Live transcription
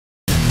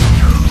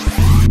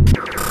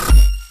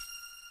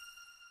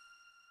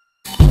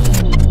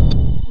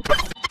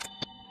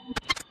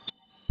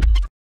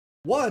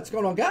What's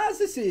going on, guys?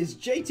 This is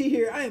JT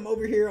here. I am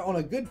over here on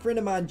a good friend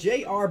of mine,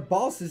 JR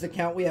Boss's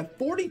account. We have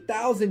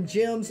 40,000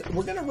 gems.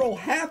 We're going to roll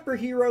half for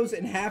heroes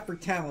and half for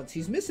talents.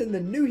 He's missing the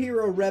new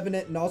hero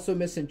Revenant and also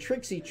missing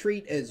Trixie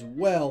Treat as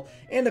well,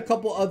 and a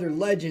couple other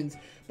legends.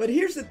 But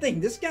here's the thing.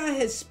 This guy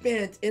has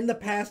spent in the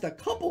past a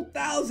couple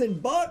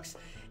 $1,000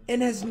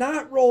 and has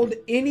not rolled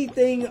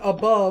anything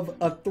above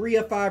a 3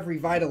 of 5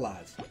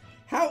 Revitalize.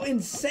 How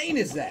insane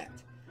is that?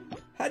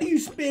 How do you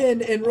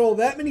spend and roll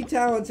that many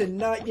talents and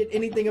not get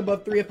anything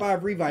above 3 of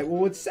 5 Revite?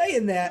 Well, with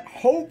saying that,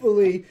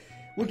 hopefully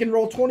we can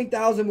roll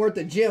 20,000 worth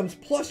of gems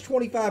plus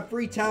 25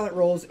 free talent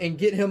rolls and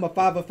get him a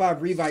 5 of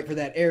 5 Revite for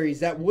that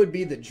Ares. That would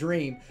be the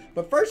dream.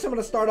 But first I'm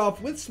going to start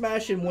off with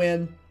Smash and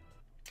Win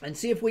and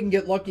see if we can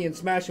get lucky and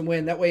Smash and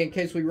Win. That way, in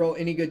case we roll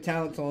any good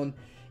talents on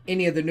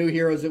any of the new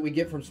heroes that we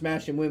get from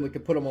Smash and Win, we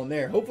can put them on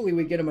there. Hopefully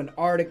we get them an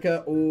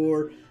Arctica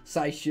or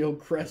Size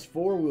Shield Crest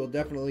 4. We'll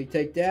definitely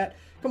take that.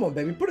 Come on,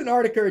 baby. Put an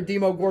Arctica or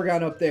Demo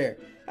Gorgon up there.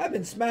 I've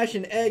been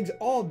smashing eggs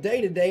all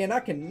day today, and I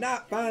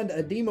cannot find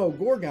a Demo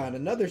Gorgon.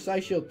 Another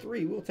Size Shield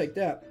 3. We'll take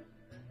that.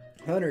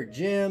 100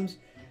 gems.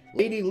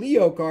 Lady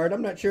Leo card.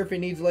 I'm not sure if he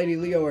needs Lady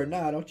Leo or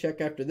not. I'll check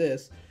after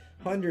this.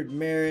 100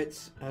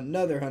 merits.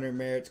 Another 100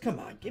 merits. Come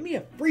on. Give me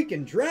a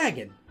freaking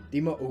dragon.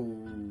 Demo.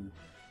 Ooh.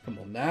 Come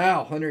on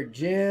now. 100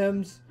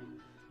 gems.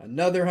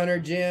 Another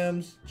 100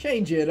 gems.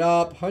 Change it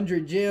up.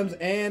 100 gems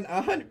and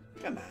 100.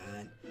 Come on.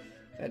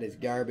 That is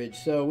garbage.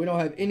 So we don't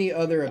have any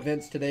other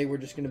events today. We're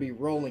just going to be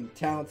rolling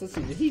talents. Let's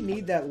see. Did he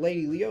need that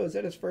Lady Leo? Is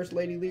that his first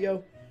Lady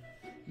Leo?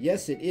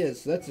 Yes, it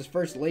is. So that's his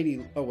first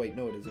Lady. Oh, wait.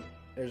 No, it isn't.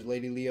 There's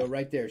Lady Leo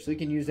right there. So he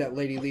can use that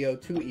Lady Leo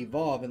to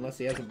evolve unless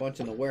he has a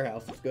bunch in the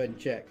warehouse. Let's go ahead and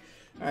check.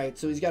 All right.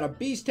 So he's got a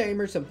Beast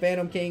Tamer, some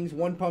Phantom Kings,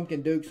 one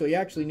Pumpkin Duke. So he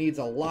actually needs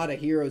a lot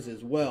of heroes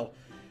as well.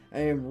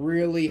 I am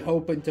really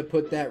hoping to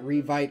put that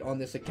Revite on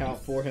this account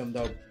for him,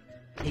 though.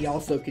 He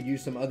also could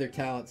use some other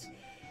talents.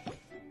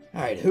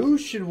 Alright, who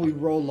should we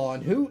roll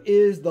on? Who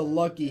is the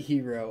lucky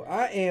hero?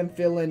 I am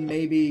feeling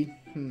maybe,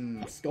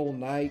 Skull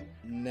Knight?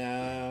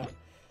 Nah.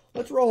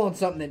 Let's roll on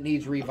something that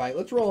needs Revite.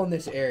 Let's roll on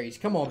this Ares.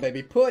 Come on,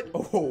 baby. Put,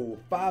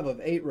 5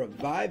 of 8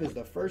 Revive is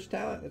the first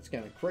talent? That's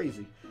kind of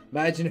crazy.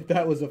 Imagine if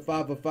that was a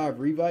 5 of 5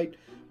 Revite.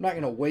 I'm not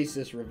going to waste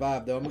this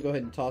Revive, though. I'm going to go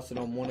ahead and toss it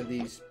on one of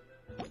these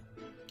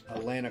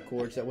Atlanta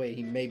Cords. That way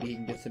maybe he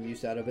can get some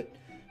use out of it.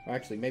 Or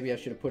actually, maybe I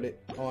should have put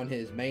it on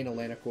his main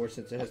Atlanta Cord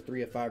since it has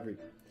 3 of 5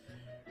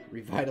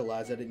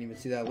 Revitalize. I didn't even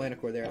see that Atlanta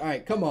Core there. All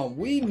right, come on.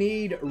 We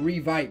need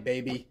Revite,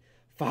 baby.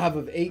 5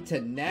 of 8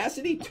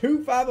 Tenacity.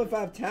 2 5 of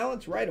 5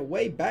 talents right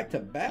away, back to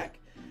back.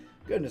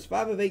 Goodness,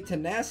 5 of 8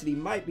 Tenacity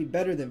might be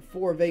better than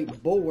 4 of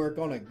 8 Bulwark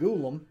on a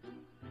Golem.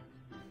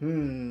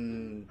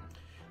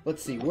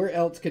 Let's see. Where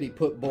else could he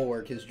put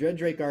Bulwark? His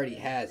Dreadrake already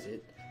has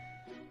it.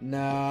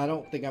 Nah, I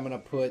don't think I'm going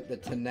to put the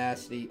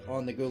Tenacity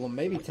on the Golem.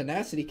 Maybe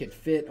Tenacity could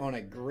fit on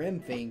a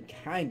Grimfiend,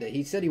 kind of.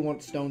 He said he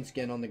wants Stone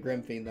Skin on the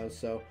Grimfiend, though,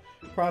 so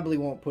probably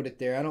won't put it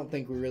there. I don't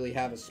think we really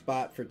have a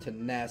spot for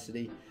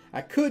Tenacity.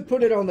 I could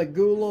put it on the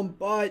Golem,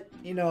 but,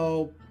 you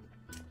know,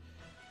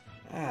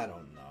 I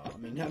don't know. I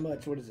mean, how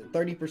much? What is it?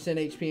 30%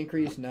 HP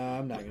increase? No,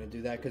 I'm not going to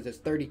do that because it's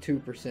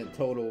 32%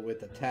 total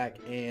with attack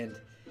and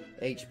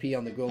HP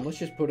on the Golem. Let's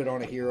just put it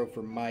on a hero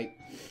for might.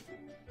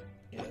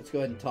 Yeah, let's go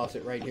ahead and toss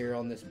it right here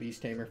on this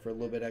Beast Tamer for a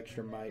little bit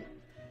extra might.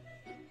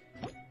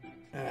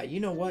 You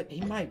know what?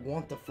 He might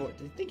want the 4.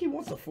 Do you think he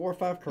wants the 4 or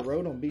 5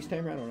 Corrode on Beast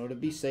Tamer? I don't know. To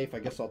be safe, I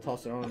guess I'll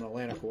toss it on an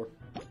Atlanta Core.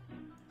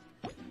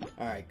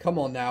 Alright, come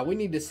on now. We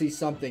need to see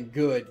something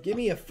good. Give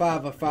me a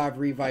 5 of 5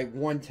 Revite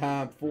one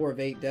time. 4 of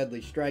 8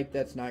 Deadly Strike.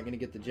 That's not going to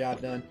get the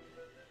job done.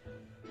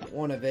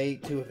 1 of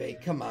 8. 2 of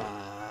 8. Come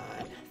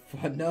on.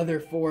 Another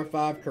 4 or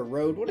 5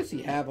 Corrode. What does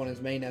he have on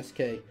his main SK?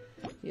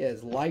 He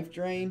has Life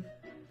Drain.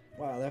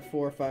 Wow, that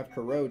 4 or 5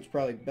 Corrode's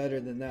probably better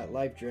than that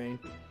Life Drain.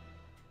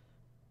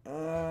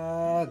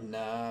 Nah,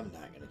 I'm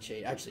not going to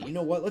change. Actually, you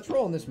know what? Let's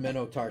roll on this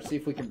Minotaur. See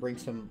if we can bring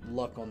some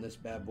luck on this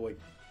bad boy.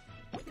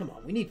 Come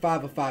on, we need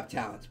 5 of 5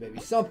 talents, baby.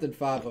 Something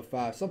 5 of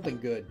 5. Something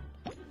good.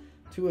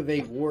 2 of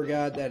 8 War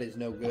God. That is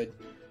no good.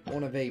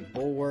 1 of 8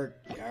 Bulwark.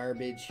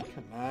 Garbage.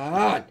 Come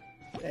on.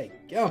 Hey,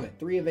 gummit.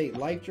 3 of 8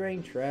 Life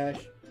Drain.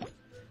 Trash.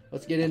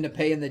 Let's get into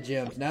paying the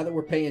gems. Now that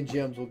we're paying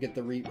gems, we'll get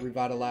the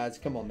Revitalize.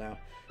 Come on now.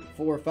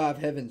 4 or 5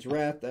 Heaven's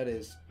Wrath. That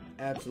is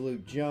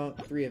absolute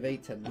junk. 3 of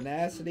 8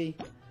 Tenacity.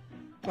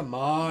 Come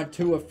on.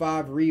 2 of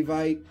 5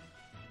 Revite.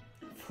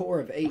 4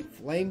 of 8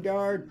 Flame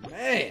Guard.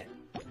 Man,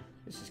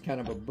 this is kind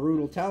of a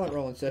brutal talent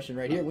rolling session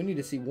right here. We need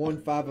to see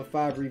 1 5 of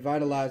 5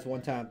 Revitalize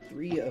one time.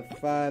 3 of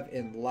 5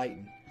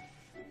 Enlighten.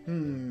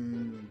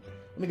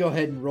 Let me go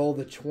ahead and roll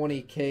the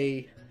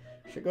 20k.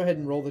 Should I go ahead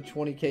and roll the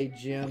 20k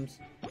gems?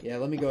 Yeah,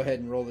 let me go ahead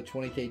and roll the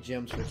 20k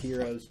gems for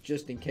heroes,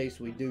 just in case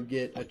we do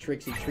get a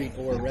Trixie Treat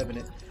or a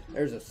Revenant.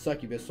 There's a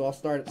Succubus, so I'll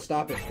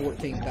stop at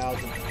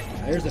 14,000.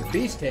 There's a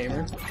Beast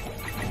Tamer.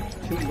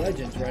 2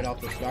 legends right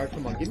off the start.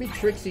 Come on, give me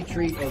Trixie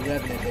Treat or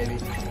Revenant, baby.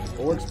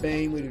 Orc's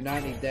Bane, we do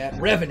not need that.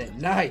 Revenant,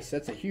 nice.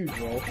 That's a huge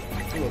roll.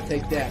 We'll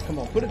take that. Come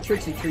on, put a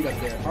Trixie Treat up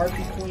there.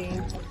 Harpy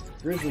Queen,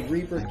 Grizzly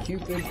Reaper,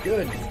 Cupid.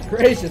 Goodness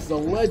gracious, the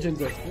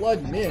legends are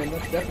flooding in.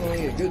 That's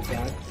definitely a good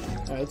sign.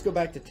 Alright, let's go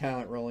back to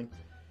talent rolling.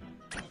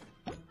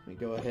 Let me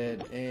go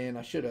ahead, and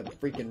I should have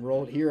freaking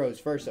rolled heroes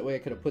first. That way I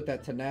could have put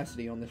that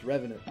tenacity on this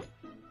Revenant.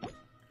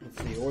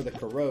 Let's see, or the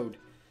Corrode.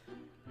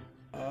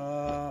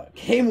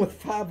 Came with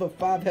 5 of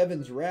 5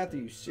 Heaven's Wrath. Are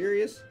you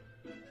serious?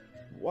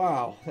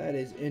 Wow, that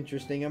is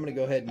interesting. I'm going to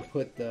go ahead and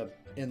put the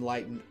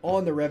Enlighten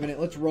on the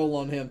Revenant. Let's roll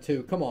on him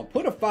too. Come on,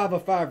 put a 5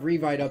 of 5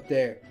 Revite up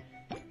there.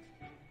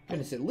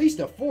 Goodness, at least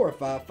a 4 of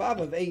 5.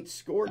 5 of 8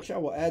 Scorch. I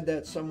will add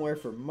that somewhere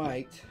for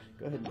might.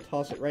 Go ahead and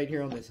toss it right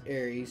here on this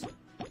Ares.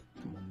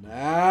 Come on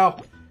now.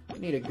 We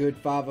need a good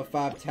 5 of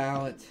 5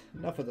 talent.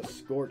 Enough of the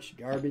Scorch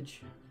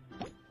garbage.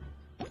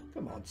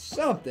 Come on,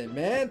 something,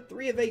 man.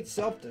 3 of 8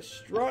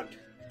 Self-Destruct.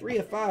 3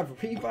 of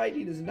 5 Revite.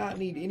 He does not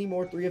need any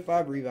more 3 of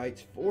 5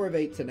 Revites. 4 of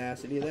 8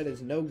 Tenacity. That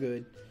is no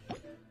good.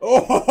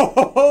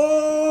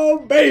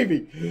 Oh,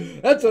 baby.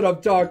 That's what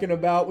I'm talking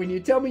about. When you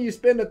tell me you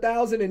spend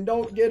 1,000 and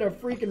don't get a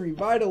freaking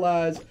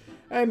Revitalize,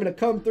 I'm going to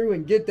come through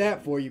and get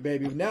that for you,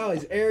 baby. Now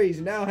his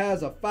Ares now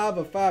has a 5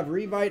 of 5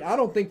 Revite. I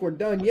don't think we're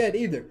done yet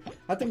either.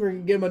 I think we're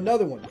going to get him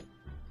another one.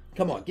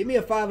 Come on, give me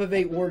a 5 of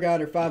 8 War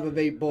God or 5 of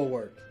 8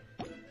 Bulwark.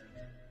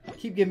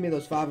 Keep giving me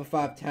those 5 of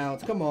 5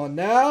 talents. Come on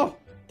now.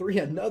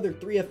 Another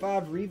 3 of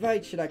 5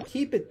 Revite. Should I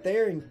keep it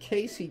there in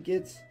case he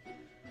gets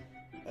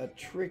a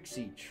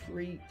Trixie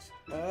Treat?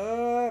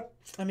 I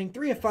mean,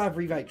 3 of 5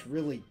 Revite's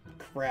really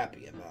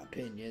crappy in my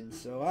opinion,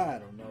 so I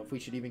don't know if we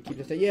should even keep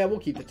this. Yeah, we'll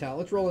keep the talent.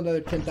 Let's roll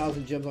another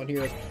 10,000 gems on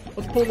heroes.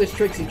 Let's pull this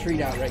Trixie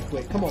Treat out right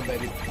quick. Come on,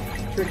 baby.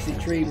 Trixie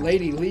Treat,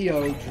 Lady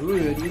Leo,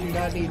 Druid. We do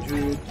not need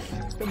Druid.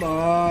 Come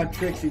on,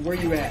 Trixie, where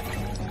you at?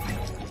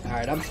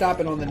 Alright, I'm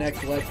stopping on the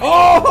next legend.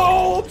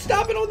 Oh, I'm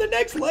stopping on the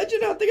next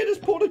legend. I think I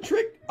just pulled a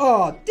trick.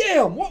 Oh,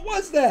 damn. What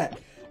was that?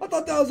 I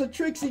thought that was a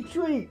Trixie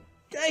Treat.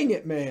 Dang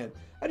it, man.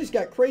 I just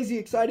got crazy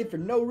excited for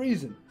no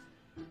reason.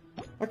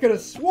 I could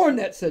have sworn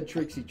that said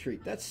Trixie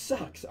Treat. That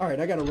sucks. Alright,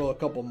 I got to roll a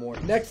couple more.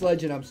 Next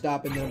legend, I'm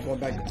stopping. Then I'm going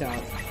back to town.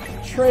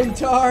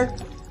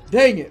 Trentar.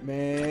 Dang it,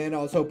 man.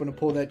 I was hoping to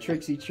pull that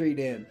Trixie Treat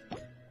in.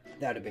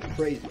 That would have been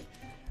crazy.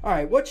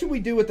 Alright, what should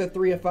we do with the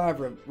 3 of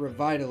 5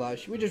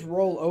 Revitalize? Should we just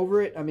roll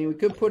over it? I mean, we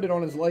could put it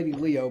on his Lady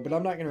Leo, but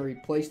I'm not going to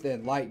replace the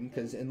Enlighten,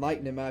 because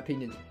Enlighten, in my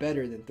opinion, is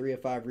better than 3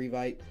 of 5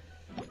 Revite.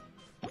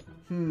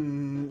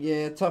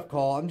 Yeah, tough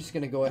call. I'm just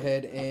going to go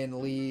ahead and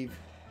leave.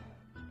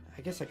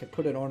 I guess I could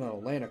put it on an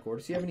Atlantic Core.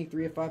 Does he have any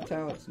 3 of 5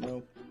 talents?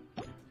 No.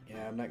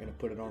 Yeah, I'm not going to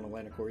put it on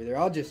Atlantic Core either.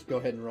 I'll just go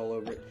ahead and roll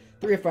over it.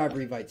 3 of 5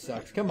 Revite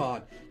sucks. Come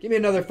on. Give me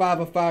another 5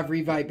 of 5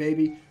 Revite,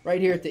 baby.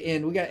 Right here at the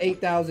end. We got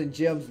 8,000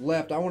 gems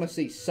left. I want to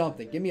see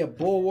something. Give me a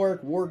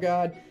Bulwark, War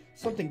God.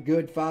 Something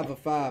good, 5 of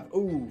 5.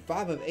 Ooh,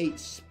 5 of 8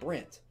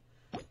 Sprint.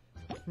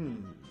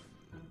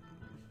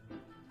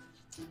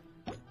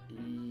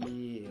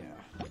 Yeah.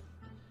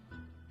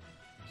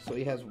 So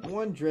he has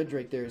one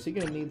Dreadrake there. Is he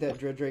going to need that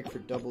Dreadrake for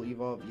double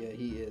evolve? Yeah,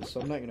 he is. So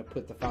I'm not going to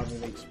put the 5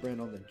 of 8 Sprint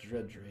on the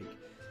Dreadrake.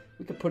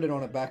 We could put it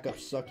on a backup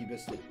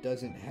Succubus that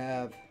doesn't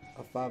have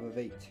a 5 of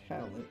 8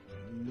 talent.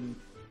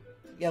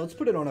 Yeah, let's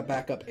put it on a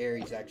backup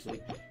Ares,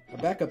 actually. A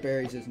backup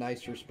Ares is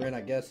nice for Sprint,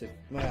 I guess.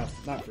 Well,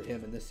 not for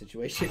him in this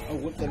situation. Oh,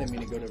 whoops, I didn't mean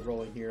to go to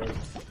rolling heroes.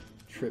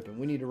 Tripping.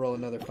 We need to roll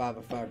another 5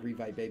 of 5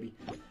 Revite, baby.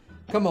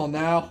 Come on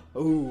now.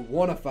 Ooh,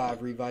 1 of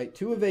 5 Revite.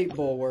 2 of 8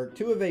 Bulwark.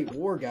 2 of 8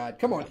 War God.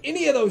 Come on,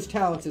 any of those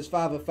talents as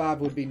 5 of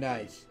 5 would be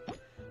nice.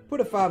 Put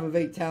a 5 of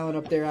 8 talent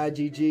up there,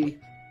 IGG.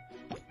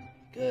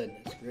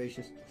 Goodness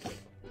gracious.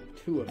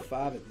 2 of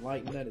 5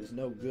 Enlighten. That is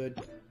no good.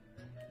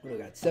 What do we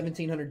got?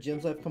 1,700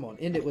 gems left. Come on,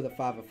 end it with a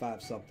 5 of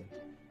 5 something.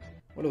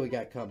 What do we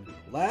got coming?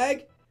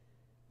 Lag?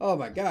 Oh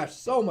my gosh,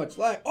 so much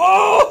lag.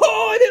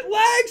 Oh, and it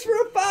lags for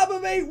a 5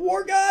 of 8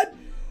 War God.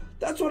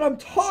 That's what I'm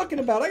talking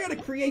about. I got to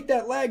create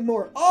that lag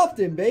more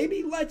often,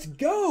 baby. Let's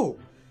go.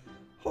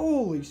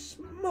 Holy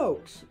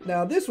smokes.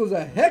 Now, this was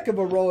a heck of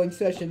a rolling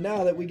session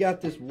now that we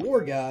got this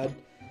War God.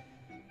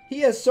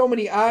 He has so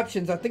many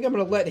options. I think I'm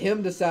going to let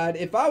him decide.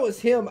 If I was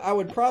him, I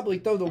would probably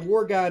throw the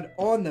War God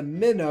on the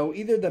Minnow.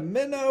 Either the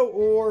Minnow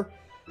or,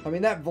 I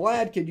mean, that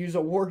Vlad could use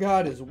a War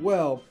God as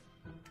well.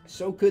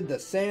 So could the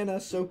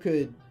Santa. So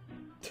could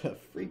the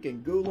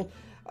freaking Google.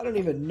 I don't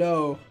even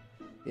know.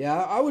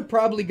 Yeah, I would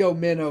probably go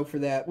Minnow for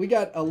that. We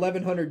got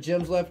 1,100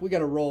 gems left. We got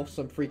to roll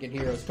some freaking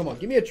heroes. Come on,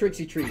 give me a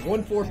Trixie Treat.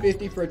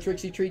 1,450 for a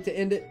Trixie Treat to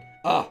end it.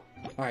 Ah,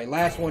 all right,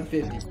 last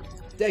 150.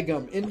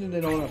 Degum, ending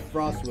it on a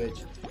Frost Witch.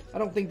 I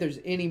don't think there's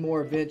any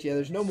more events. Yeah,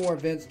 there's no more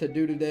events to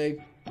do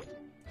today.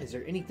 Is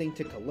there anything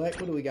to collect?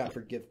 What do we got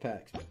for gift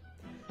packs?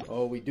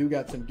 Oh, we do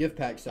got some gift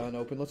packs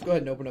unopened. Let's go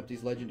ahead and open up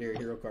these legendary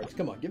hero cards.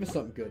 Come on, give us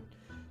something good.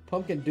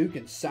 Pumpkin Duke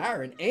and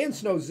Siren and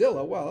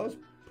Snowzilla. Wow, that was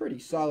pretty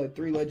solid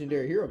 3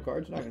 legendary hero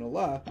cards, not gonna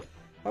lie.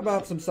 How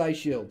about some Psy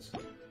Shields?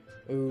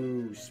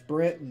 Ooh,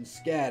 Sprint and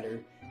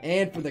Scatter.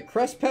 And for the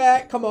Crest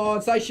Pack, come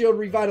on, Psy Shield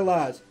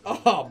Revitalize.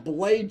 Oh,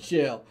 Blade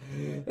Shell.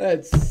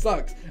 That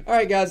sucks.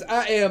 Alright guys,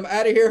 I am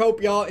out of here.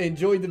 Hope y'all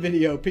enjoyed the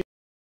video. Peace.